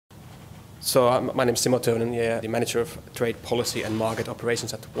My name is Simo Tervonen, the Manager of Trade Policy and Market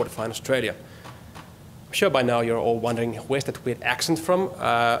Operations at Waterfind Australia. I'm sure by now you're all wondering, where's that weird accent from?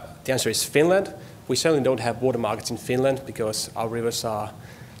 The answer is Finland. We certainly don't have water markets in Finland because our rivers are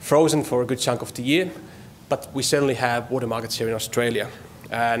frozen for a good chunk of the year, but we certainly have water markets here in Australia.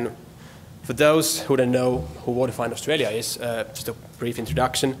 And for those who don't know who Waterfind Australia is, just a brief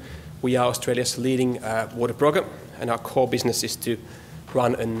introduction. We are Australia's leading water broker, and our core business is to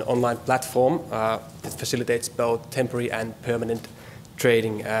run an online platform that facilitates both temporary and permanent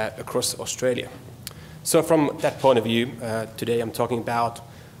trading across Australia. So from that point of view, today I'm talking about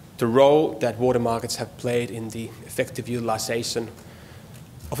the role that water markets have played in the effective utilisation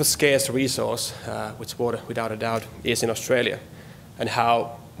of a scarce resource, which water, without a doubt, is in Australia, and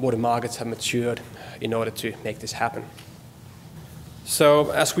how water markets have matured in order to make this happen.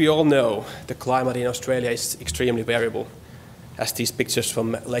 So, as we all know, the climate in Australia is extremely variable, as these pictures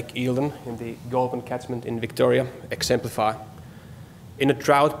from Lake Eildon in the Goulburn catchment in Victoria exemplify. In a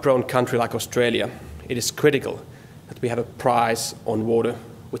drought-prone country like Australia, it is critical that we have a price on water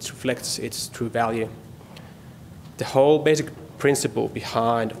which reflects its true value. The whole basic principle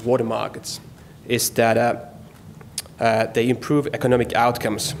behind water markets is that they improve economic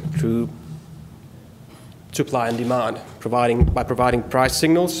outcomes through supply and demand, by providing price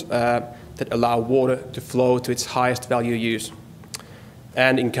signals that allow water to flow to its highest value use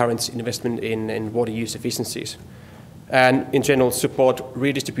and encourage investment in water use efficiencies, and in general support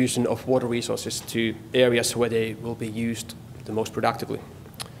redistribution of water resources to areas where they will be used the most productively.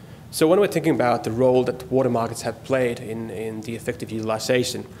 So when we're thinking about the role that water markets have played in the effective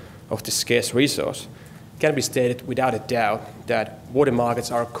utilisation of this scarce resource, it can be stated without a doubt that water markets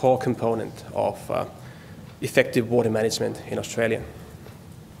are a core component of effective water management in Australia.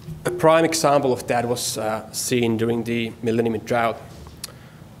 A prime example of that was seen during the millennium drought.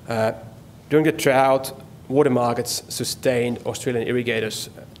 During the drought, water markets sustained Australian irrigators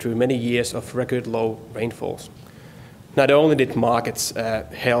through many years of record low rainfalls. Not only did markets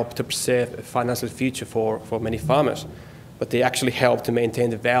help to preserve a financial future for many farmers, but they actually helped to maintain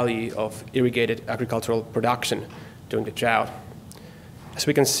the value of irrigated agricultural production during the drought. As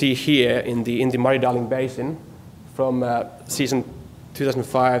we can see here in the Murray-Darling Basin, from season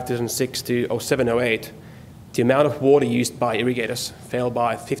 2005-2006 to 07-08, the amount of water used by irrigators fell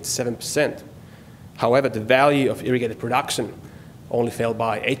by 57%. However, the value of irrigated production only fell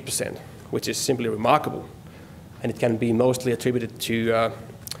by 8%, which is simply remarkable. And it can be mostly attributed to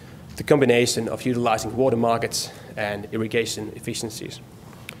the combination of utilising water markets and irrigation efficiencies.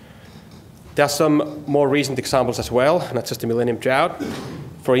 There are some more recent examples as well, not just the millennium drought.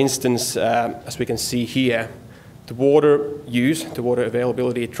 For instance, as we can see here, the water use, the water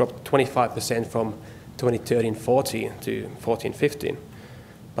availability dropped 25% from 2013-14 to 14-15,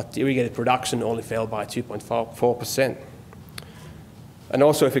 but the irrigated production only fell by 2.4%. And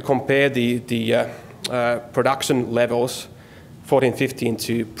also, if we compare the production levels 14-15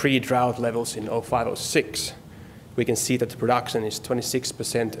 to pre-drought levels in 05-06, we can see that the production is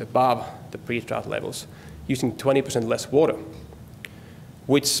 26% above the pre-drought levels, using 20% less water,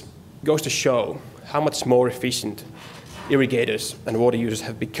 which goes to show how much more efficient irrigators and water users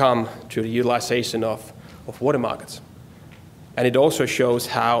have become through the utilisation of water markets. And it also shows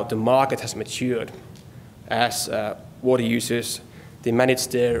how the market has matured as water users, they manage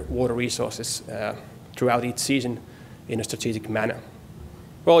their water resources throughout each season in a strategic manner.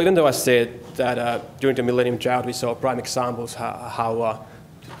 Well, even though I said that during the millennium drought we saw prime examples how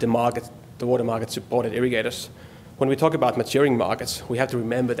the water market supported irrigators, when we talk about maturing markets, we have to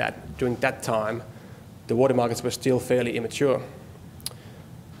remember that during that time the water markets were still fairly immature.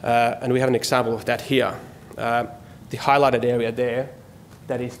 And we have an example of that here. The highlighted area there,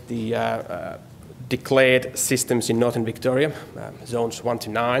 that is the declared systems in northern Victoria, zones 1 to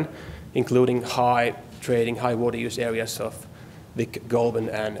 9, including high trading, high water use areas of Vic Goulburn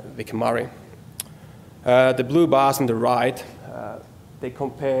and Vic Murray. The blue bars on the right, they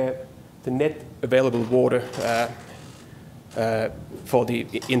compare the net available water for the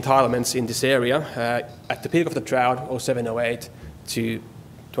entitlements in this area at the peak of the drought, 07-08 to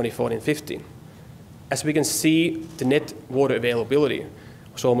 2014-15. As we can see, the net water availability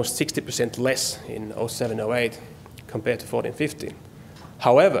was almost 60% less in 07-08 compared to 14-15.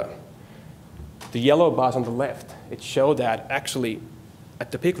 However, the yellow bars on the left, it showed that actually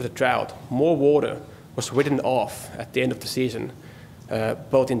at the peak of the drought, more water was written off at the end of the season,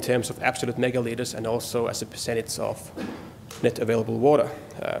 both in terms of absolute megalitres and also as a percentage of net available water.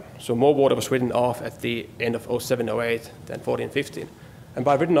 So more water was written off at the end of 07-08 than 14-15. And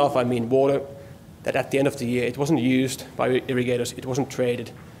by written off, I mean water that at the end of the year, it wasn't used by irrigators, it wasn't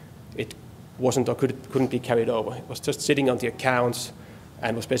traded, it wasn't or couldn't be carried over. It was just sitting on the accounts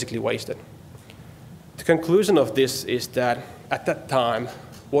and was basically wasted. The conclusion of this is that at that time,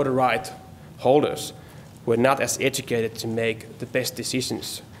 water right holders were not as educated to make the best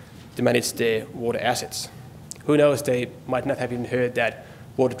decisions to manage their water assets. Who knows, they might not have even heard that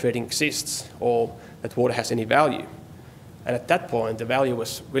water trading exists or that water has any value. And at that point, the value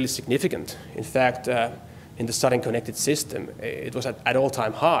was really significant. In fact, in the Southern Connected System, it was at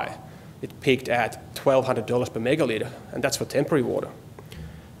all-time high. It peaked at $1,200 per megaliter, and that's for temporary water.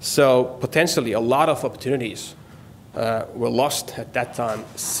 So potentially a lot of opportunities were lost at that time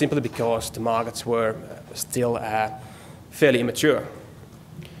simply because the markets were still fairly immature.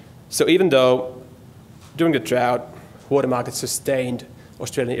 So even though during the drought, water markets sustained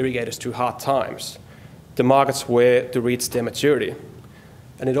Australian irrigators through hard times, the markets were to reach their maturity.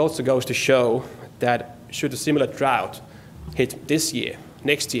 And it also goes to show that should a similar drought hit this year,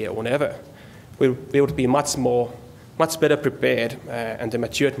 next year, whenever, we would be much better prepared, and the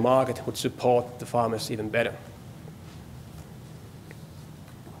matured market would support the farmers even better.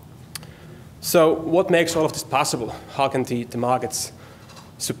 So what makes all of this possible? How can the markets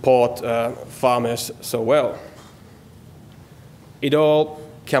support farmers so well? It all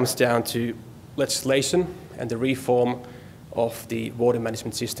comes down to legislation and the reform of the water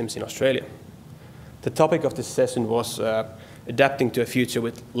management systems in Australia. The topic of this session was adapting to a future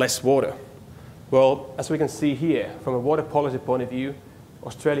with less water. Well, as we can see here, from a water policy point of view,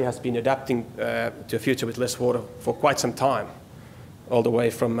 Australia has been adapting to a future with less water for quite some time, all the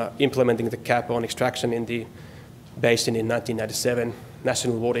way from implementing the cap on extraction in the basin in 1997,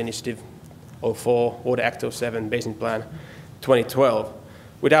 National Water Initiative 04, Water Act 07, Basin Plan 2012.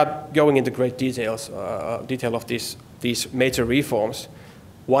 Without going into great detail of these major reforms,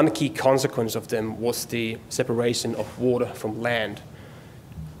 one key consequence of them was the separation of water from land,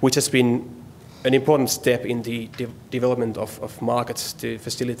 which has been an important step in the development of markets to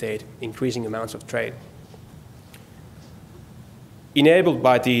facilitate increasing amounts of trade. Enabled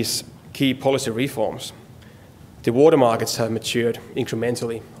by these key policy reforms, the water markets have matured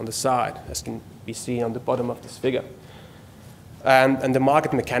incrementally on the side, as can be seen on the bottom of this figure. And the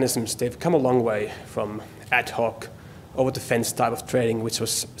market mechanisms, they've come a long way from ad hoc, over-the-fence type of trading, which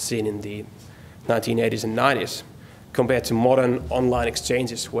was seen in the 1980s and 90s, compared to modern online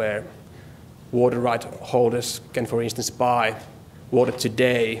exchanges where water right holders can, for instance, buy water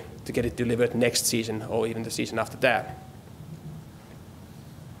today to get it delivered next season or even the season after that.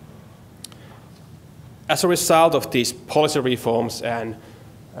 As a result of these policy reforms and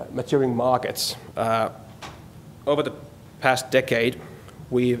maturing markets, over the past decade,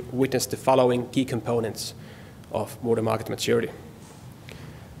 we've witnessed the following key components of water market maturity.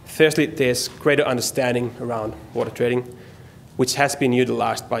 Firstly, there's greater understanding around water trading, which has been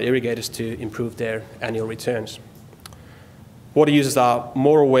utilized by irrigators to improve their annual returns. Water users are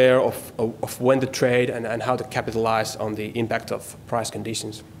more aware of when to trade and how to capitalize on the impact of price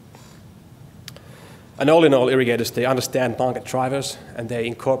conditions. And all in all, irrigators, they understand market drivers and they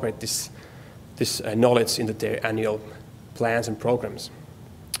incorporate this knowledge into their annual plans and programs.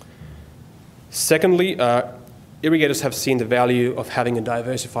 Secondly, irrigators have seen the value of having a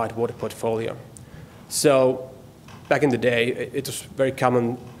diversified water portfolio. So back in the day, it was very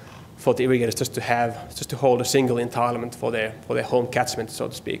common for the irrigators just to hold a single entitlement for their home catchment, so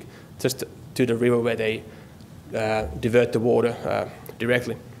to speak, just to the river where they divert the water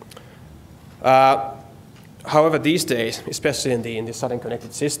directly. However, these days, especially in the Southern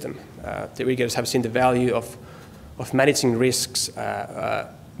Connected System, the irrigators have seen the value of managing risks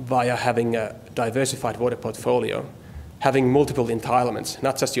via having a diversified water portfolio, having multiple entitlements,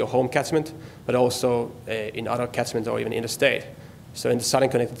 not just your home catchment, but also in other catchments or even interstate. So in the Southern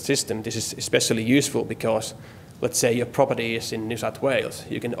Connected System, this is especially useful because, let's say your property is in New South Wales.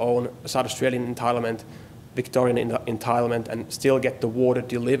 You can own a South Australian entitlement, Victorian entitlement, and still get the water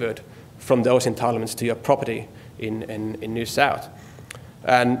delivered from those entitlements to your property in New South.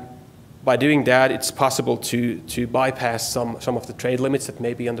 And by doing that, it's possible to bypass some of the trade limits that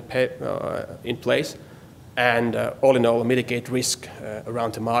may be in place, and all in all, mitigate risk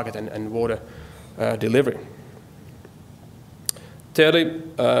around the market and water delivery. Thirdly,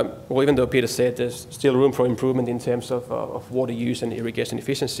 well, even though Peter said there's still room for improvement in terms of water use and irrigation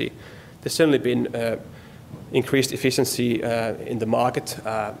efficiency, there's certainly been increased efficiency in the market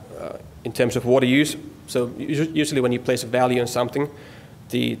in terms of water use. So usually when you place a value on something,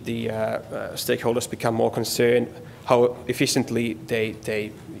 the stakeholders become more concerned how efficiently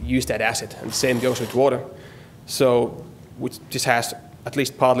they use that asset, and the same goes with water. So this has at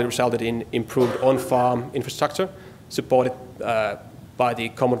least partly resulted in improved on-farm infrastructure, supported by the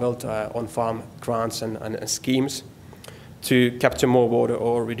Commonwealth on-farm grants and schemes to capture more water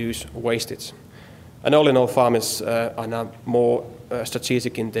or reduce wastage. And all in all, farmers are now more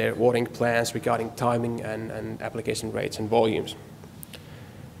strategic in their watering plans regarding timing and application rates and volumes.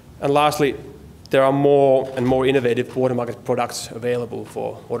 And lastly, there are more and more innovative water market products available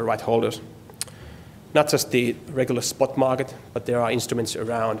for water right holders. Not just the regular spot market, but there are instruments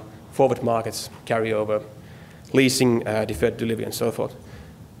around forward markets, carryover, leasing, deferred delivery, and so forth.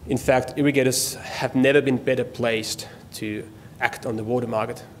 In fact, irrigators have never been better placed to act on the water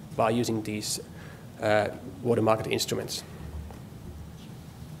market by using these water market instruments.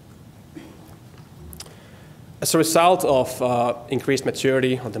 As a result of increased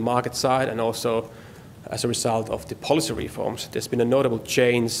maturity on the market side and also as a result of the policy reforms, there's been a notable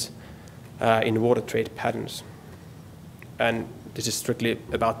change in water trade patterns. And this is strictly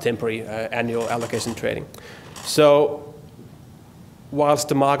about temporary annual allocation trading. So while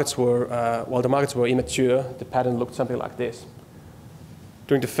the markets were immature, the pattern looked something like this.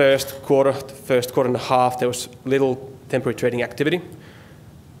 During the first quarter and a half, there was little temporary trading activity.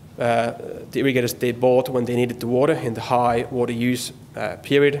 The irrigators, they bought when they needed the water in the high water use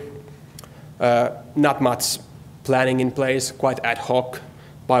period. Not much planning in place, quite ad hoc,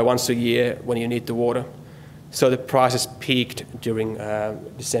 buy once a year when you need the water. So the prices peaked during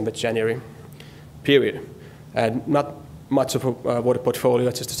December, January period. And not much of a water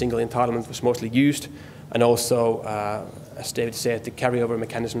portfolio, just a single entitlement was mostly used. And also, as David said, the carryover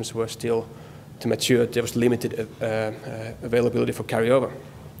mechanisms were still to mature. There was limited availability for carryover.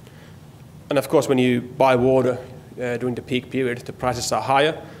 And of course, when you buy water during the peak period, the prices are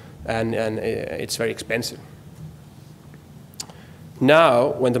higher and it's very expensive. Now,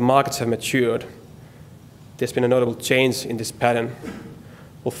 when the markets have matured, there's been a notable change in this pattern.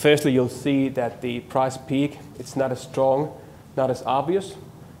 Well, firstly, you'll see that the price peak, it's not as strong, not as obvious.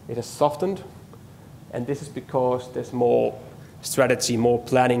 It has softened. And this is because there's more strategy, more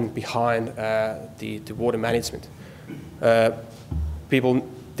planning behind the water management. People,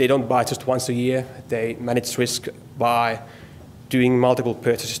 they don't buy just once a year. They manage risk by doing multiple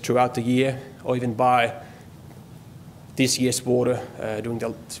purchases throughout the year, or even buy this year's water during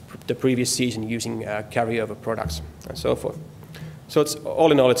the previous season using carryover products and so forth. So it's,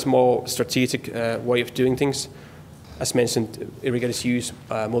 all in all, it's a more strategic way of doing things. As mentioned, irrigators use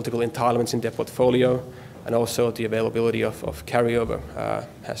multiple entitlements in their portfolio, and also the availability of carryover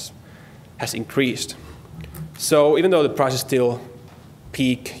has increased. So even though the prices still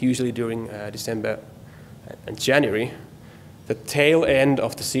peak usually during December and January, the tail end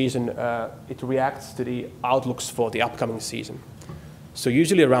of the season, it reacts to the outlooks for the upcoming season. So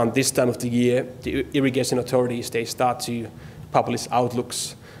usually around this time of the year, the irrigation authorities, they start to publish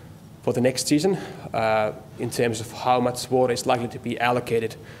outlooks for the next season in terms of how much water is likely to be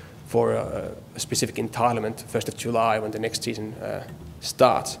allocated for a specific entitlement 1st of July when the next season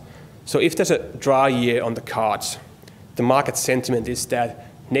starts. So if there's a dry year on the cards, the market sentiment is that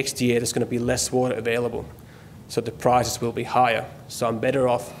next year there's going to be less water available, so the prices will be higher. So I'm better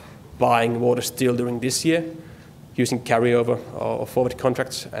off buying water still during this year, using carryover or forward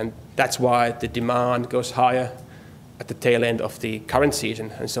contracts, and that's why the demand goes higher at the tail end of the current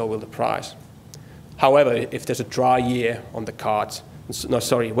season, and so will the price. However, if there's a dry year on the cards,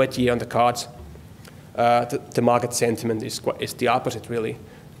 wet year on the cards, the market sentiment is the opposite, really.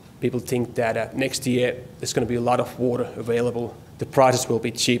 People think that next year there's going to be a lot of water available, the prices will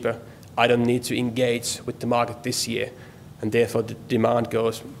be cheaper, I don't need to engage with the market this year, and therefore the demand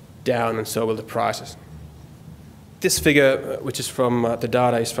goes down, and so will the prices. This figure, which is from the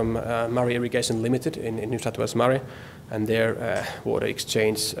data, is from Murray Irrigation Limited in New South Wales, Murray, and their water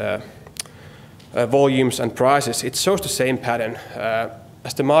exchange volumes and prices. It shows the same pattern.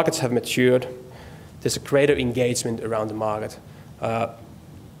 As the markets have matured, there's a greater engagement around the market,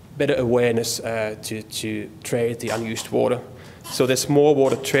 better awareness to trade the unused water. So there's more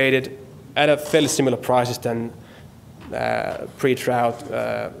water traded at a fairly similar prices than pre-drought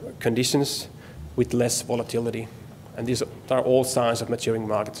conditions with less volatility. And these are all signs of maturing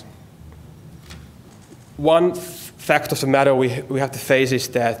markets. One fact of the matter we have to face is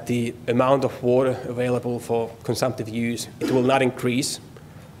that the amount of water available for consumptive use, it will not increase.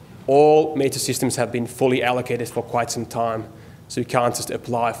 All major systems have been fully allocated for quite some time, so you can't just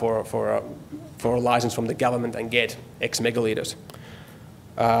apply for a license from the government and get X megalitres.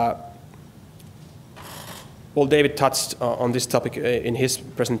 Well, David touched on this topic in his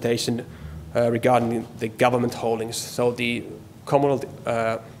presentation regarding the government holdings. So the Commonwealth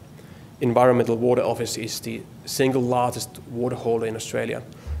Environmental Water Office is the single largest water holder in Australia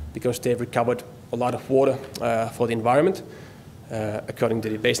because they've recovered a lot of water for the environment. according to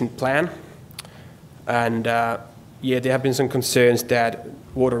the basin plan. And yeah, there have been some concerns that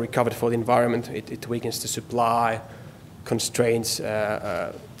water recovered for the environment, it weakens the supply, constraints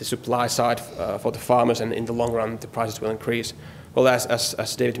the supply side for the farmers, and in the long run the prices will increase. Well,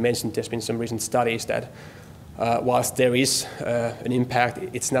 as David mentioned, there's been some recent studies that whilst there is an impact,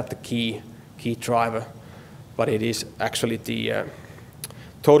 it's not the key driver, but it is actually the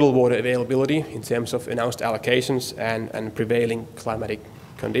total water availability in terms of announced allocations and prevailing climatic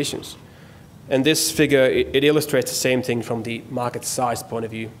conditions. And this figure, it illustrates the same thing from the market size point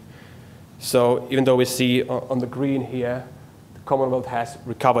of view. So even though we see on the green here, the Commonwealth has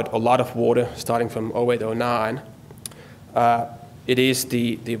recovered a lot of water starting from 08-09, it is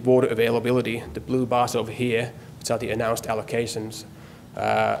the water availability, the blue bars over here, which are the announced allocations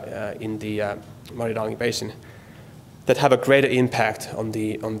in the Murray-Darling Basin, that have a greater impact on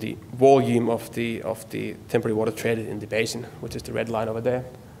the volume of the temporary water traded in the basin, which is the red line over there.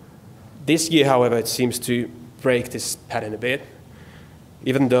 This year, however, it seems to break this pattern a bit.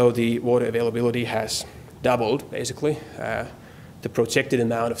 Even though the water availability has doubled, basically, the projected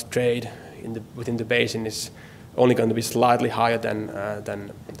amount of trade within the basin is only going to be slightly higher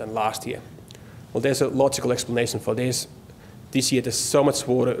than last year. Well, there's a logical explanation for this. This year, there's so much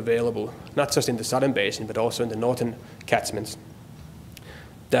water available, not just in the southern basin, but also in the northern catchments,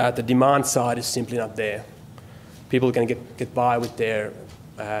 that the demand side is simply not there. People can get by with their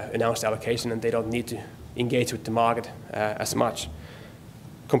announced allocation, and they don't need to engage with the market as much.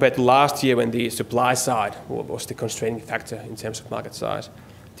 Compared to last year, when the supply side was the constraining factor in terms of market size,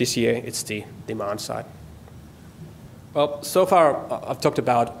 this year it's the demand side. Well, so far I've talked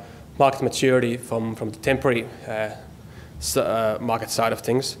about market maturity from the temporary market side of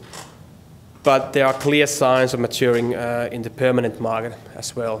things, but there are clear signs of maturing in the permanent market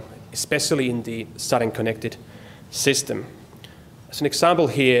as well, especially in the southern connected system. As an example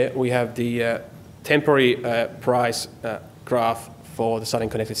here, we have the temporary price graph for the southern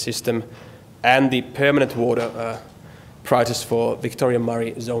connected system and the permanent water prices for Victoria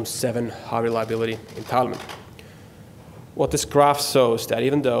Murray Zone 7 high reliability entitlement. What this graph shows that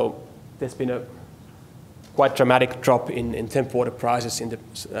even though there's been a quite dramatic drop in temp water prices in the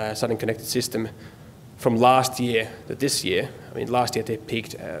southern connected system from last year to this year, I mean last year they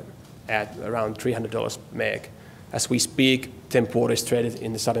peaked at around $300 meg. As we speak, temp water is traded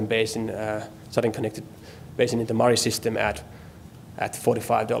in the southern basin, southern connected basin in the Murray system at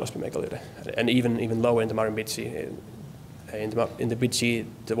 $45 per megaliter, and even lower in the Murrumbidgee. In the Bidgee,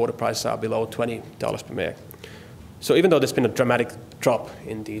 the water prices are below $20 per meg. So even though there's been a dramatic drop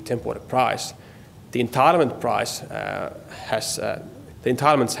in the temp water price, the entitlement price the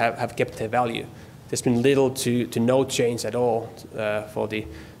entitlements have kept their value. There's been little to no change at all for the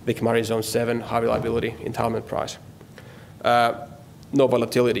Vic Murray Zone 7 high reliability entitlement price. No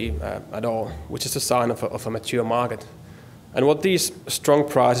volatility at all, which is a sign of a mature market. And what these strong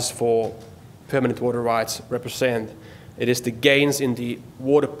prices for permanent water rights represent, it is the gains in the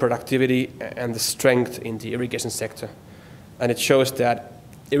water productivity and the strength in the irrigation sector. And it shows that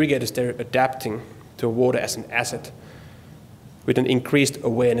irrigators, they're adapting to water as an asset with an increased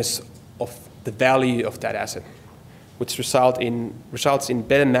awareness of the value of that asset, which results in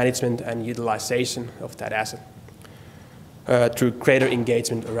better management and utilization of that asset through greater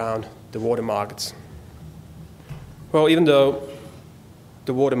engagement around the water markets. Well, even though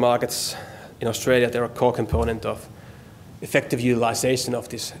the water markets in Australia, they're a core component of effective utilization of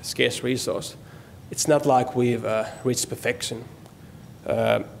this scarce resource, it's not like we've reached perfection.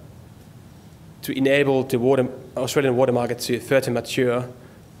 To enable the Australian water market to further mature,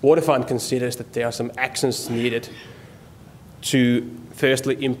 Waterfind considers that there are some actions needed to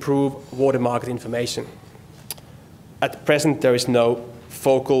firstly improve water market information. At present, there is no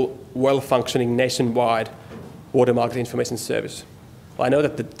focal, well-functioning nationwide water market information service. Well, I know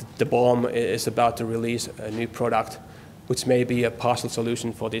that the BOM is about to release a new product which may be a partial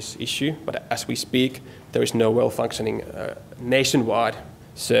solution for this issue, but as we speak, there is no well-functioning nationwide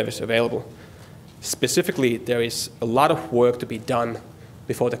service available. Specifically, there is a lot of work to be done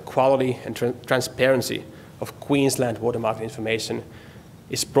before the quality and transparency of Queensland water market information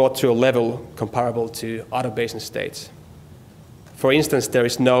is brought to a level comparable to other basin states. For instance, there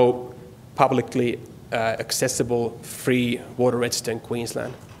is no publicly accessible free water register in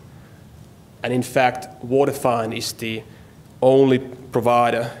Queensland. And in fact, Waterfind is the only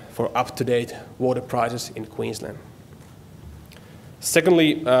provider for up-to-date water prices in Queensland.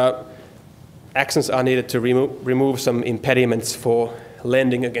 Secondly, actions are needed to remove some impediments for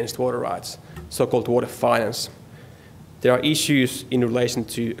lending against water rights, so-called water finance. There are issues in relation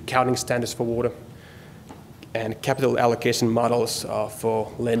to accounting standards for water, and capital allocation models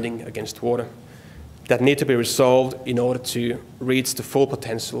for lending against water that need to be resolved in order to reach the full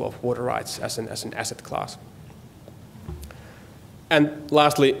potential of water rights as an asset class. And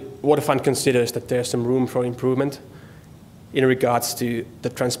lastly, Waterfind considers that there's some room for improvement in regards to the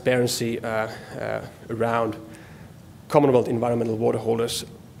transparency around Commonwealth environmental water holders'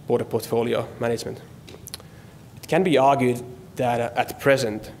 water portfolio management. It can be argued that at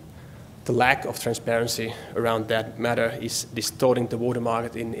present, the lack of transparency around that matter is distorting the water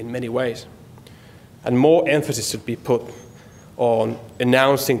market in many ways. And more emphasis should be put on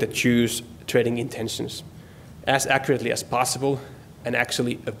announcing the true's trading intentions as accurately as possible and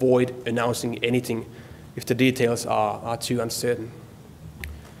actually avoid announcing anything if the details are too uncertain.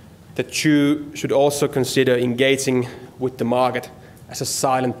 The true should also consider engaging with the market as a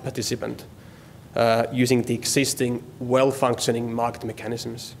silent participant, using the existing well-functioning market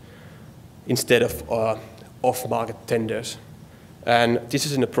mechanisms instead of off-market tenders. And this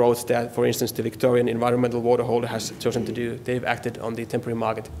is an approach that, for instance, the Victorian environmental water holder has chosen to do. They've acted on the temporary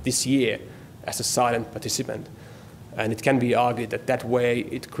market this year as a silent participant. And it can be argued that that way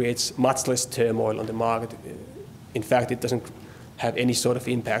it creates much less turmoil on the market. In fact, it doesn't have any sort of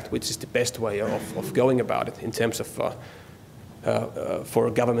impact, which is the best way of going about it in terms of for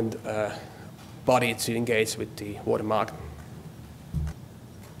a government body to engage with the water market.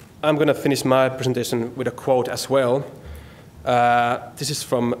 I'm going to finish my presentation with a quote as well. This is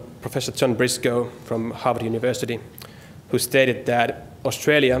from Professor John Briscoe from Harvard University, who stated that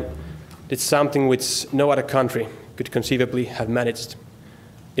Australia did something which no other country could conceivably have managed.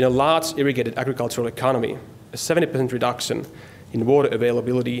 In a large irrigated agricultural economy, a 70% reduction in water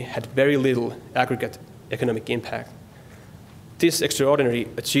availability had very little aggregate economic impact. This extraordinary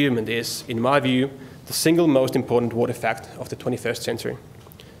achievement is, in my view, the single most important water fact of the 21st century,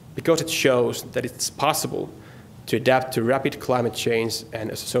 because it shows that it's possible to adapt to rapid climate change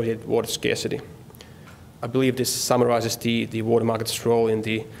and associated water scarcity. I believe this summarizes the water market's role in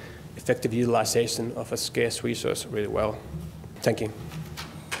the effective utilization of a scarce resource really well. Thank you.